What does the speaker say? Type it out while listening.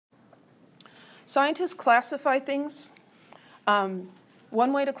Scientists classify things.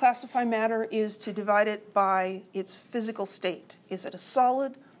 One way to classify matter is to divide it by its physical state. Is it a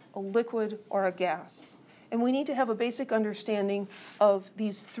solid, a liquid, or a gas? And we need to have a basic understanding of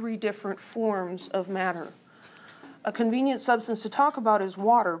these three different forms of matter. A convenient substance to talk about is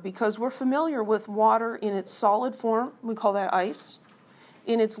water, because we're familiar with water in its solid form. We call that ice.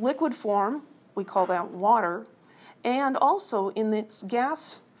 In its liquid form, we call that water. And also in its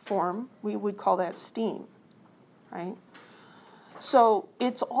gas form, we would call that steam, right? So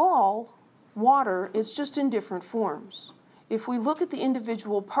it's all water, it's just in different forms. If we look at the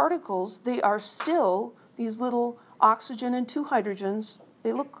individual particles, they are still these little oxygen and two hydrogens.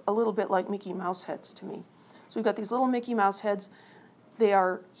 They look a little bit like Mickey Mouse heads to me. So we've got these little Mickey Mouse heads. They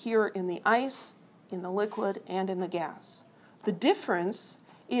are here in the ice, in the liquid, and in the gas. The difference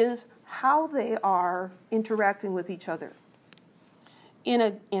is how they are interacting with each other. In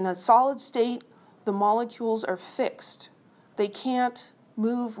a solid state, the molecules are fixed. They can't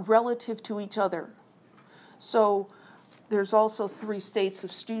move relative to each other. So there's also three states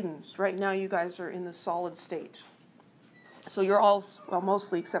of students. Right now you guys are in the solid state. So you're all, well,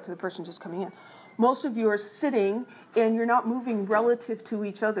 mostly except for the person just coming in. Most of you are sitting and you're not moving relative to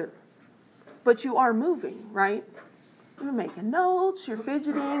each other. But you are moving, right? You're making notes, you're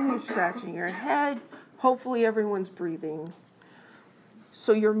fidgeting, you're scratching your head. Hopefully everyone's breathing.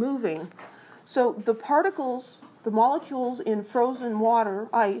 So you're moving. So the particles, the molecules in frozen water,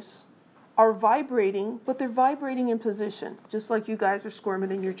 ice, are vibrating, but they're vibrating in position, just like you guys are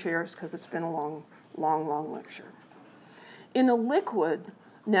squirming in your chairs because it's been a long lecture. In a liquid,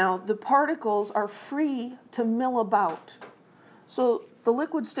 now, the particles are free to mill about. So the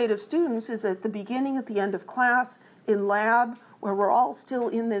liquid state of students is at the beginning, at the end of class, in lab, where we're all still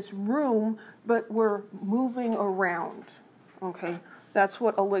in this room, but we're moving around, okay? That's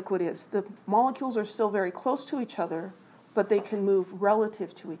what a liquid is. The molecules are still very close to each other, but they can move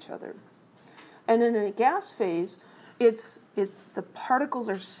relative to each other. And in a gas phase, the particles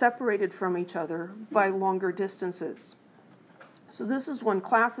are separated from each other by longer distances. So this is when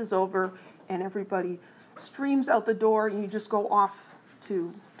class is over and everybody streams out the door and you just go off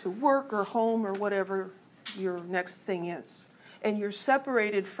to work or home or whatever your next thing is. And you're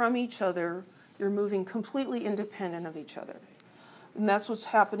separated from each other. You're moving completely independent of each other. And that's what's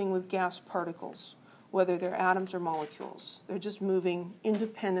happening with gas particles, whether they're atoms or molecules. They're just moving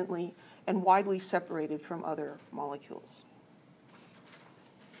independently and widely separated from other molecules.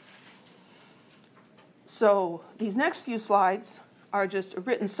 So these next few slides are just a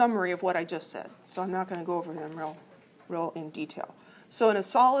written summary of what I just said. So I'm not going to go over them real in detail. So in a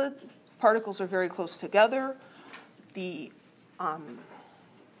solid, particles are very close together. The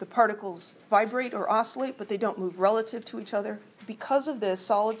particles vibrate or oscillate, but they don't move relative to each other. Because of this,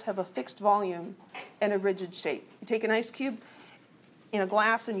 solids have a fixed volume and a rigid shape. You take an ice cube in a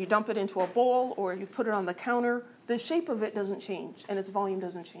glass and you dump it into a bowl or you put it on the counter. The shape of it doesn't change and its volume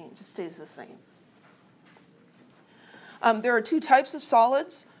doesn't change. It stays the same. There are two types of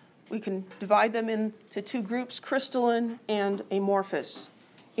solids. We can divide them into two groups, crystalline and amorphous.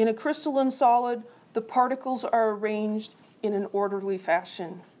 In a crystalline solid, the particles are arranged in an orderly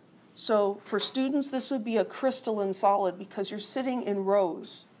fashion. So for students, this would be a crystalline solid because you're sitting in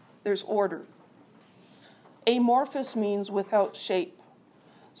rows. There's order. Amorphous means without shape.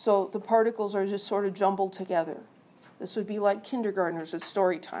 So the particles are just sort of jumbled together. This would be like kindergartners at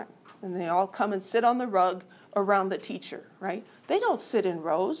story time. And they all come and sit on the rug around the teacher, right? They don't sit in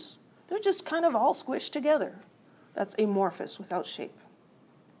rows. They're just kind of all squished together. That's amorphous, without shape.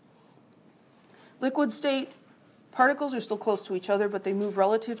 Liquid state, particles are still close to each other, but they move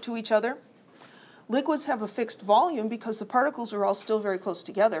relative to each other. Liquids have a fixed volume because the particles are all still very close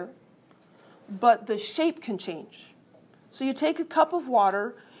together, but the shape can change. So you take a cup of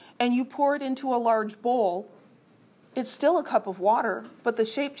water and you pour it into a large bowl. It's still a cup of water, but the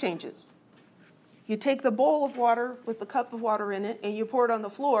shape changes. You take the bowl of water with the cup of water in it and you pour it on the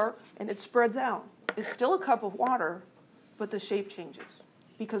floor and it spreads out. It's still a cup of water, but the shape changes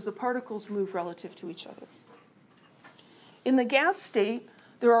because the particles move relative to each other. In the gas state,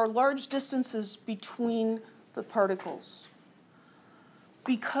 there are large distances between the particles.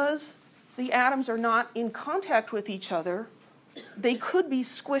 Because the atoms are not in contact with each other, they could be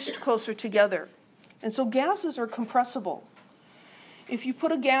squished closer together. And so gases are compressible. If you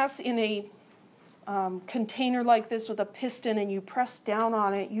put a gas in a container like this with a piston and you press down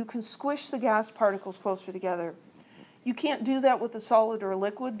on it, you can squish the gas particles closer together. You can't do that with a solid or a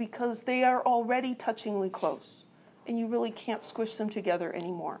liquid because they are already touchingly close, and you really can't squish them together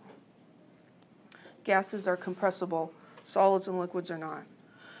anymore. Gases are compressible, solids and liquids are not.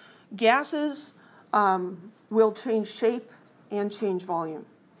 Gases will change shape and change volume.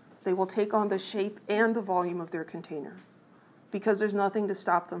 They will take on the shape and the volume of their container because there's nothing to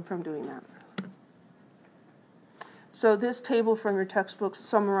stop them from doing that. So this table from your textbook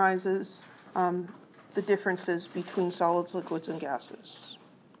summarizes the differences between solids, liquids, and gases.